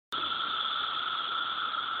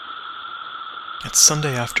It's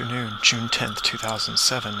Sunday afternoon, June 10th,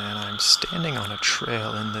 2007, and I'm standing on a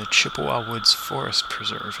trail in the Chippewa Woods Forest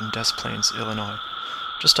Preserve in Des Plaines, Illinois,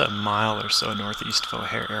 just a mile or so northeast of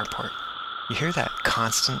O'Hare Airport. You hear that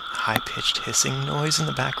constant, high-pitched hissing noise in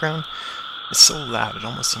the background? It's so loud it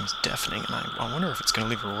almost seems deafening, and I wonder if it's going to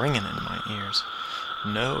leave a ringing in my ears.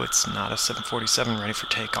 No, it's not a 747 ready for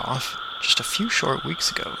takeoff. Just a few short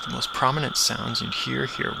weeks ago, the most prominent sounds you'd hear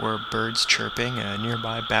here were birds chirping, a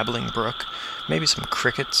nearby babbling brook, maybe some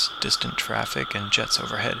crickets, distant traffic, and jets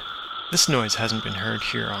overhead. This noise hasn't been heard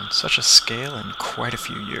here on such a scale in quite a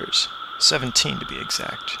few years, 17 to be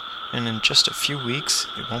exact, and in just a few weeks,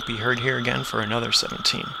 it won't be heard here again for another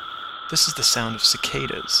 17. This is the sound of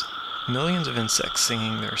cicadas, millions of insects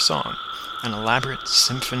singing their song, an elaborate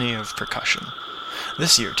symphony of percussion.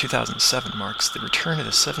 This year, 2007, marks the return of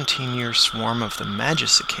the 17-year swarm of the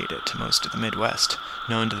Magus cicada to most of the Midwest,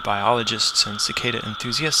 known to the biologists and cicada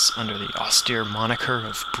enthusiasts under the austere moniker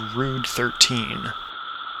of Brood 13.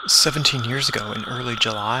 17 years ago, in early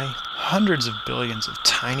July, hundreds of billions of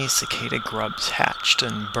tiny cicada grubs hatched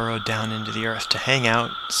and burrowed down into the earth to hang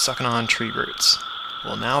out, sucking on tree roots.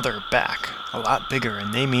 Well, now they're back, a lot bigger,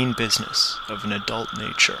 and they mean business, of an adult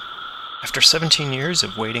nature. After 17 years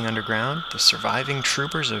of waiting underground, the surviving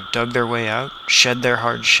troopers have dug their way out, shed their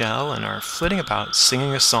hard shell, and are flitting about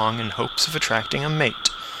singing a song in hopes of attracting a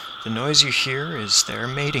mate. The noise you hear is their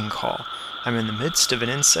mating call. I'm in the midst of an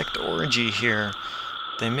insect orgy here.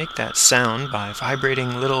 They make that sound by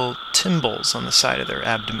vibrating little tymbals on the side of their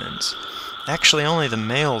abdomens. Actually, only the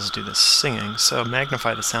males do this singing, so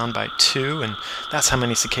magnify the sound by 2, and that's how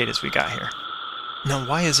many cicadas we got here. Now,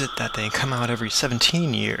 why is it that they come out every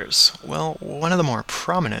 17 years? Well, one of the more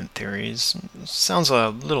prominent theories sounds a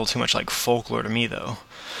little too much like folklore to me, though.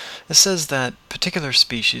 It says that particular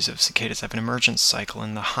species of cicadas have an emergence cycle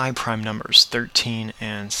in the high prime numbers 13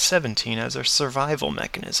 and 17 as a survival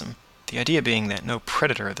mechanism. The idea being that no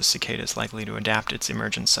predator of the cicada is likely to adapt its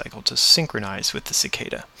emergence cycle to synchronize with the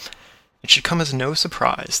cicada. It should come as no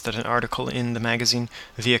surprise that an article in the magazine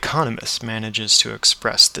The Economist manages to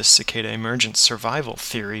express this cicada emergence survival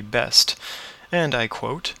theory best, and I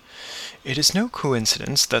quote, "It is no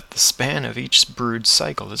coincidence that the span of each brood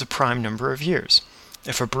cycle is a prime number of years.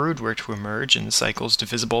 If a brood were to emerge in cycles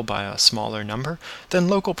divisible by a smaller number, then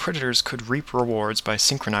local predators could reap rewards by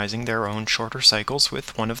synchronizing their own shorter cycles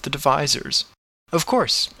with one of the divisors. Of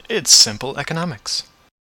course, it's simple economics."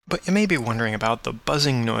 But you may be wondering about the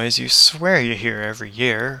buzzing noise you swear you hear every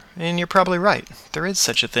year, and you're probably right. There is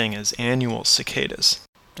such a thing as annual cicadas.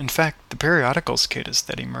 In fact, the periodical cicadas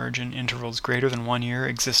that emerge in intervals greater than 1 year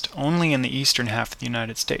exist only in the eastern half of the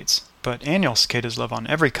United States, but annual cicadas live on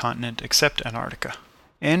every continent except Antarctica.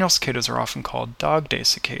 Annual cicadas are often called dog day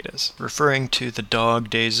cicadas, referring to the dog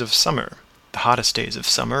days of summer, the hottest days of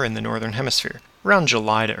summer in the northern hemisphere, around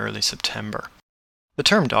July to early September. The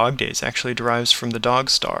term dog days actually derives from the dog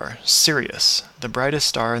star, Sirius, the brightest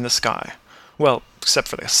star in the sky. Well, except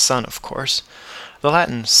for the sun, of course. The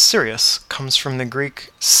Latin Sirius comes from the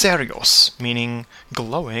Greek serios, meaning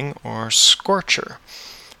glowing or scorcher,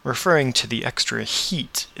 referring to the extra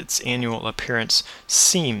heat its annual appearance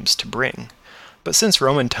seems to bring. But since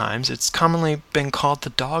Roman times, it's commonly been called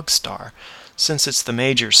the dog star, since it's the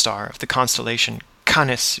major star of the constellation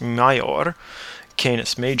Canis Major,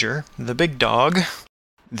 Canis Major, the big dog.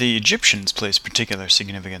 The Egyptians placed particular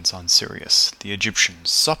significance on Sirius, the Egyptian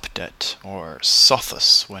Sopdet, or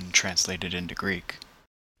Sothis when translated into Greek.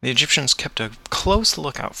 The Egyptians kept a close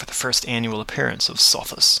lookout for the first annual appearance of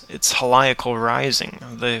Sothis, its heliacal rising,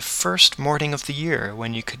 the first morning of the year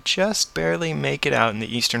when you could just barely make it out in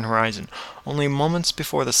the eastern horizon, only moments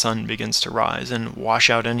before the sun begins to rise and wash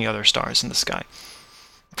out any other stars in the sky.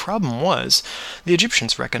 The problem was, the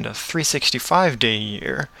Egyptians reckoned a 365-day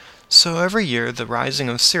year, so every year the rising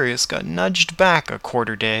of Sirius got nudged back a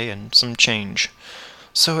quarter day and some change.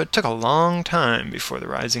 So it took a long time before the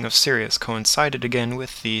rising of Sirius coincided again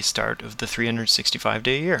with the start of the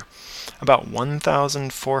 365-day year. About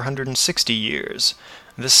 1,460 years.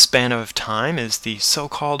 This span of time is the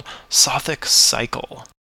so-called Sothic cycle.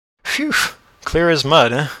 Phew, clear as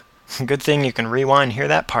mud, eh? Good thing you can rewind and hear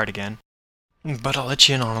that part again. But I'll let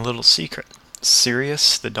you in on a little secret.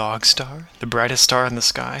 Sirius, the dog star, the brightest star in the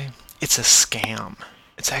sky, it's a scam.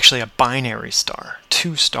 It's actually a binary star,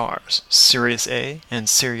 2 stars, Sirius A and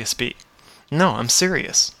Sirius B. No, I'm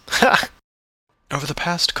serious. Ha! Over the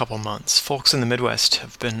past couple months, folks in the Midwest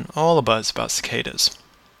have been all abuzz about cicadas.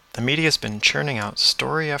 The media's been churning out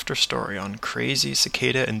story after story on crazy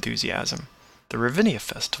cicada enthusiasm. The Ravinia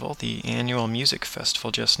Festival, the annual music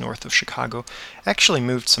festival just north of Chicago, actually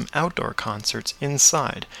moved some outdoor concerts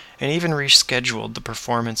inside and even rescheduled the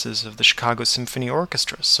performances of the Chicago Symphony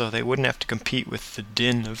Orchestra so they wouldn't have to compete with the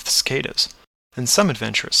din of the cicadas. And some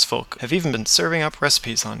adventurous folk have even been serving up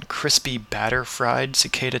recipes on crispy batter-fried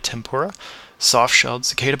cicada tempura, soft-shelled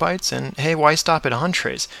cicada bites, and hey, why stop at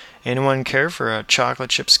entrees? Anyone care for a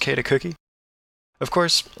chocolate chip cicada cookie? Of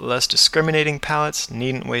course, less discriminating palates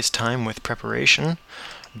needn't waste time with preparation.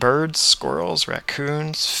 Birds, squirrels,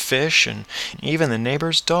 raccoons, fish, and even the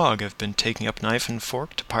neighbor's dog have been taking up knife and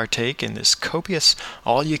fork to partake in this copious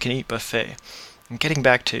all-you-can-eat buffet. And getting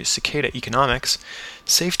back to cicada economics,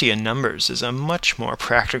 safety in numbers is a much more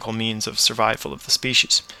practical means of survival of the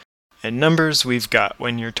species. And numbers we've got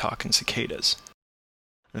when you're talking cicadas.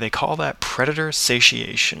 They call that predator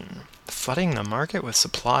satiation, flooding the market with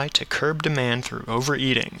supply to curb demand through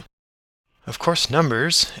overeating. Of course,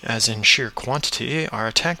 numbers, as in sheer quantity, are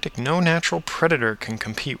a tactic no natural predator can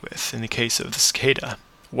compete with in the case of the cicada.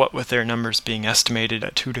 What with their numbers being estimated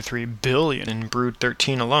at 2 to 3 billion in Brood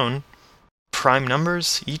 13 alone, prime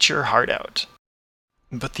numbers eat your heart out.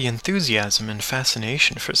 But the enthusiasm and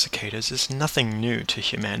fascination for cicadas is nothing new to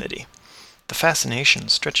humanity. The fascination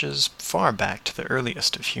stretches far back to the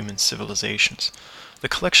earliest of human civilizations. The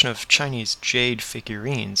collection of Chinese jade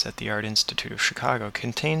figurines at the Art Institute of Chicago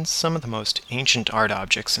contains some of the most ancient art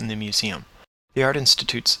objects in the museum. The Art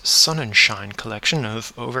Institute's Sun and Shine collection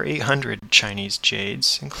of over 800 Chinese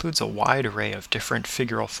jades includes a wide array of different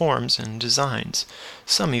figural forms and designs,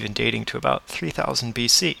 some even dating to about 3000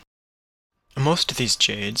 BC. Most of these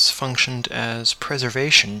jades functioned as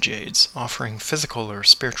preservation jades, offering physical or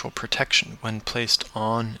spiritual protection when placed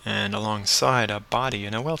on and alongside a body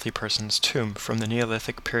in a wealthy person's tomb from the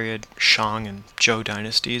Neolithic period, Shang and Zhou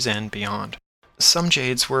dynasties, and beyond. Some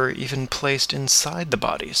jades were even placed inside the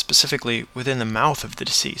body, specifically within the mouth of the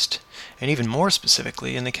deceased, and even more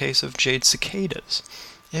specifically in the case of jade cicadas.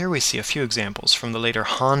 Here we see a few examples from the later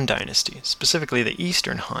Han Dynasty, specifically the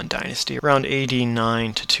Eastern Han Dynasty, around AD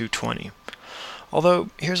 9 to 220. Although,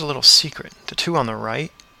 here's a little secret, the two on the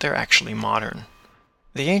right, they're actually modern.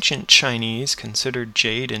 The ancient Chinese considered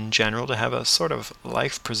jade in general to have a sort of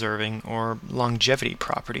life-preserving or longevity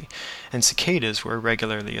property, and cicadas were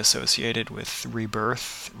regularly associated with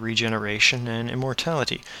rebirth, regeneration, and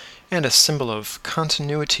immortality, and a symbol of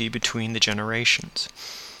continuity between the generations.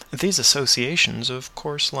 These associations, of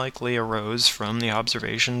course, likely arose from the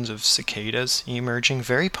observations of cicadas emerging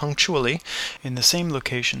very punctually in the same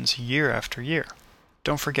locations year after year.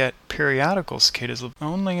 Don't forget, periodical cicadas live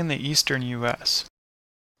only in the eastern U.S.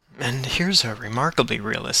 And here's a remarkably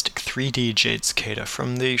realistic 3D jade cicada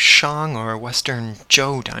from the Shang or Western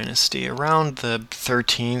Zhou dynasty around the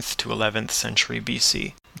 13th to 11th century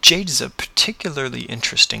BC. Jade is a particularly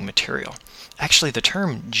interesting material. Actually, the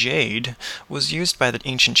term jade was used by the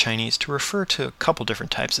ancient Chinese to refer to a couple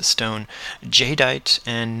different types of stone, jadeite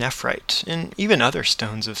and nephrite, and even other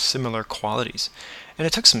stones of similar qualities. And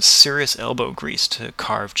it took some serious elbow grease to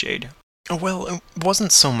carve jade. Well, it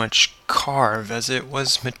wasn't so much carve as it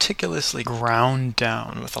was meticulously ground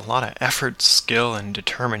down with a lot of effort, skill, and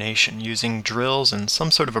determination using drills and some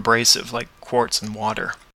sort of abrasive like quartz and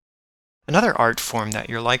water. Another art form that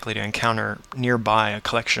you're likely to encounter nearby a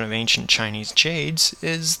collection of ancient Chinese jades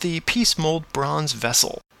is the piece mold bronze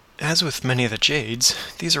vessel. As with many of the jades,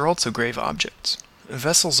 these are also grave objects.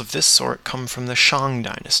 Vessels of this sort come from the Shang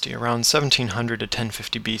dynasty around 1700 to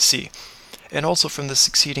 1050 BC, and also from the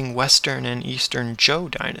succeeding Western and Eastern Zhou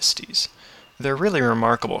dynasties. They're really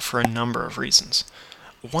remarkable for a number of reasons.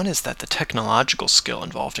 One is that the technological skill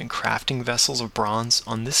involved in crafting vessels of bronze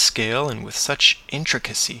on this scale and with such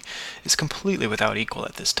intricacy is completely without equal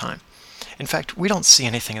at this time. In fact, we don't see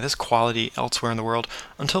anything of this quality elsewhere in the world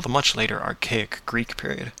until the much later archaic Greek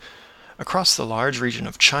period. Across the large region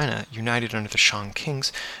of China, united under the Shang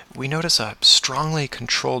kings, we notice a strongly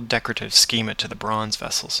controlled decorative schema to the bronze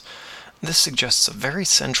vessels. This suggests a very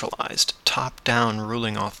centralized, top-down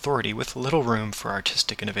ruling authority with little room for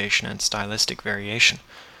artistic innovation and stylistic variation.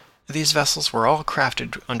 These vessels were all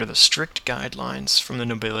crafted under the strict guidelines from the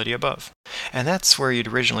nobility above. And that's where you'd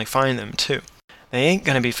originally find them, too. They ain't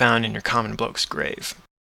gonna be found in your common bloke's grave.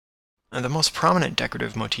 The most prominent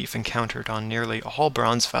decorative motif encountered on nearly all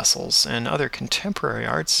bronze vessels and other contemporary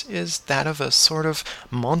arts is that of a sort of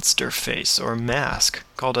monster face or mask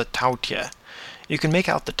called a taotie. You can make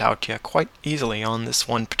out the taotie quite easily on this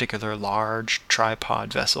one particular large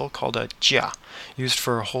tripod vessel called a jia, used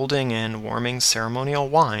for holding and warming ceremonial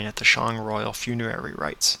wine at the Shang royal funerary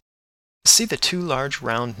rites. See the two large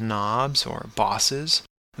round knobs or bosses?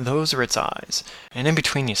 Those are its eyes, and in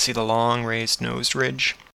between you see the long raised nose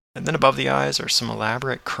ridge. And then above the eyes are some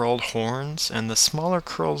elaborate curled horns, and the smaller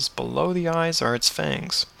curls below the eyes are its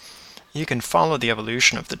fangs. You can follow the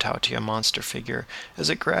evolution of the Tautia monster figure as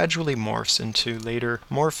it gradually morphs into later,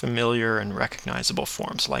 more familiar and recognizable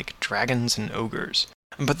forms like dragons and ogres.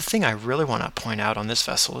 But the thing I really want to point out on this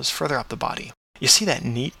vessel is further up the body. You see that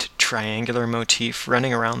neat triangular motif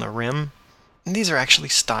running around the rim? These are actually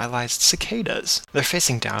stylized cicadas. They're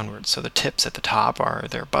facing downwards, so the tips at the top are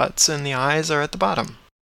their butts and the eyes are at the bottom.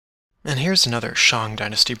 And here's another Shang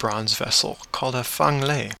Dynasty bronze vessel called a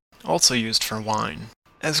fanglei, also used for wine.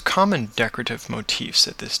 As common decorative motifs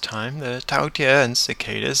at this time, the Tautia and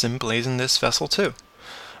cicadas emblazon this vessel too.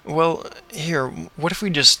 Well, here, what if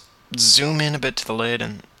we just zoom in a bit to the lid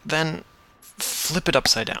and then flip it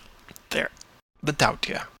upside down? There, the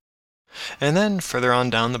Tautia. And then further on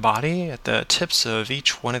down the body, at the tips of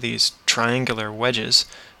each one of these triangular wedges,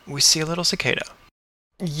 we see a little cicada.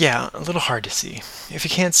 Yeah, a little hard to see. If you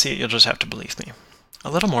can't see it, you'll just have to believe me.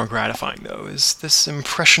 A little more gratifying, though, is this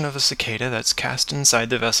impression of a cicada that's cast inside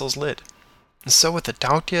the vessel's lid. So with the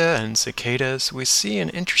Tautia and cicadas, we see an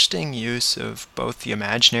interesting use of both the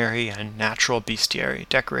imaginary and natural bestiary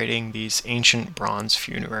decorating these ancient bronze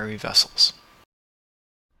funerary vessels.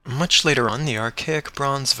 Much later on, the archaic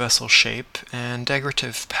bronze vessel shape and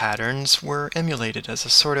decorative patterns were emulated as a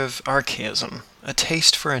sort of archaism, a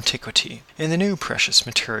taste for antiquity, in the new precious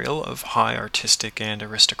material of high artistic and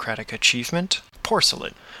aristocratic achievement,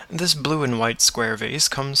 porcelain. This blue and white square vase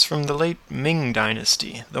comes from the late Ming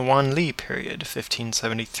Dynasty, the Wanli period,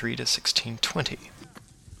 1573 to 1620.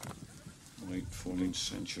 Late 14th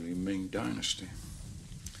century Ming Dynasty.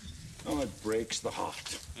 Oh, it breaks the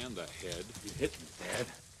heart. And the head. You hit me, Dad.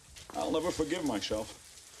 I'll never forgive myself.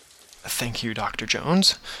 Thank you, Dr.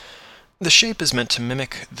 Jones. The shape is meant to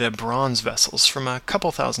mimic the bronze vessels from a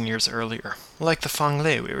couple thousand years earlier, like the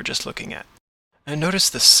fanglei we were just looking at. And notice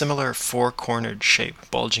the similar four-cornered shape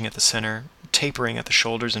bulging at the center, tapering at the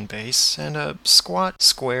shoulders and base, and a squat,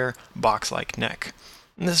 square, box-like neck.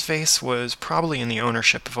 This vase was probably in the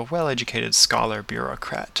ownership of a well-educated scholar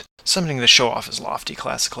bureaucrat, something to show off his lofty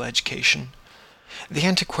classical education. The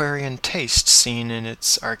antiquarian taste seen in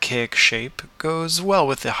its archaic shape goes well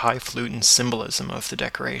with the highfalutin symbolism of the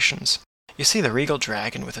decorations. You see the regal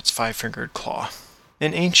dragon with its five-fingered claw,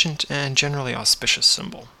 an ancient and generally auspicious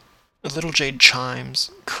symbol. Little jade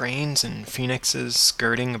chimes, cranes and phoenixes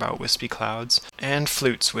skirting about wispy clouds, and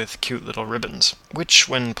flutes with cute little ribbons, which,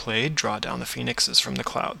 when played, draw down the phoenixes from the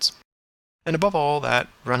clouds. And above all that,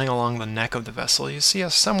 running along the neck of the vessel, you see a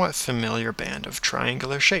somewhat familiar band of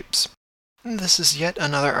triangular shapes. This is yet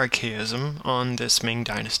another archaism on this Ming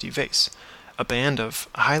Dynasty vase, a band of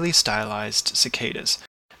highly stylized cicadas,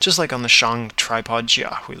 just like on the Shang tripod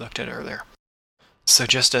jia we looked at earlier. So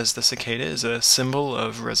just as the cicada is a symbol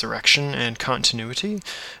of resurrection and continuity,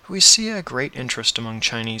 we see a great interest among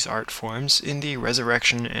Chinese art forms in the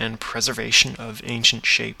resurrection and preservation of ancient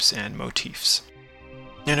shapes and motifs.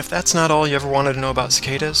 And if that's not all you ever wanted to know about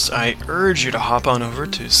cicadas, I urge you to hop on over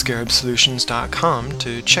to scarabsolutions.com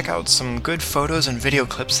to check out some good photos and video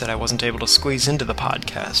clips that I wasn't able to squeeze into the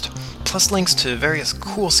podcast, plus links to various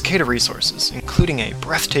cool cicada resources, including a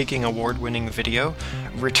breathtaking award-winning video,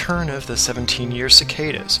 Return of the 17-Year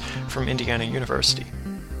Cicadas, from Indiana University,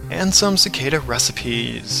 and some cicada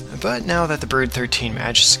recipes. But now that the Bird 13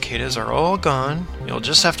 Magic cicadas are all gone, you'll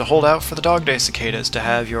just have to hold out for the Dog Day cicadas to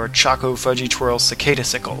have your Choco Fudgy Twirl cicada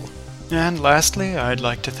sickle. And lastly, I'd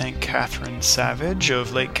like to thank Catherine Savage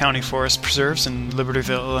of Lake County Forest Preserves in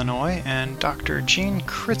Libertyville, Illinois, and Dr. Gene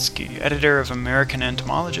Kritsky, editor of American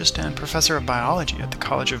Entomologist and professor of biology at the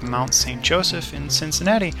College of Mount St. Joseph in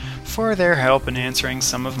Cincinnati, for their help in answering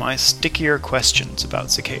some of my stickier questions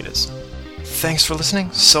about cicadas. Thanks for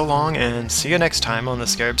listening, so long, and see you next time on the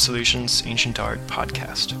Scarab Solutions Ancient Art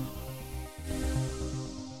Podcast.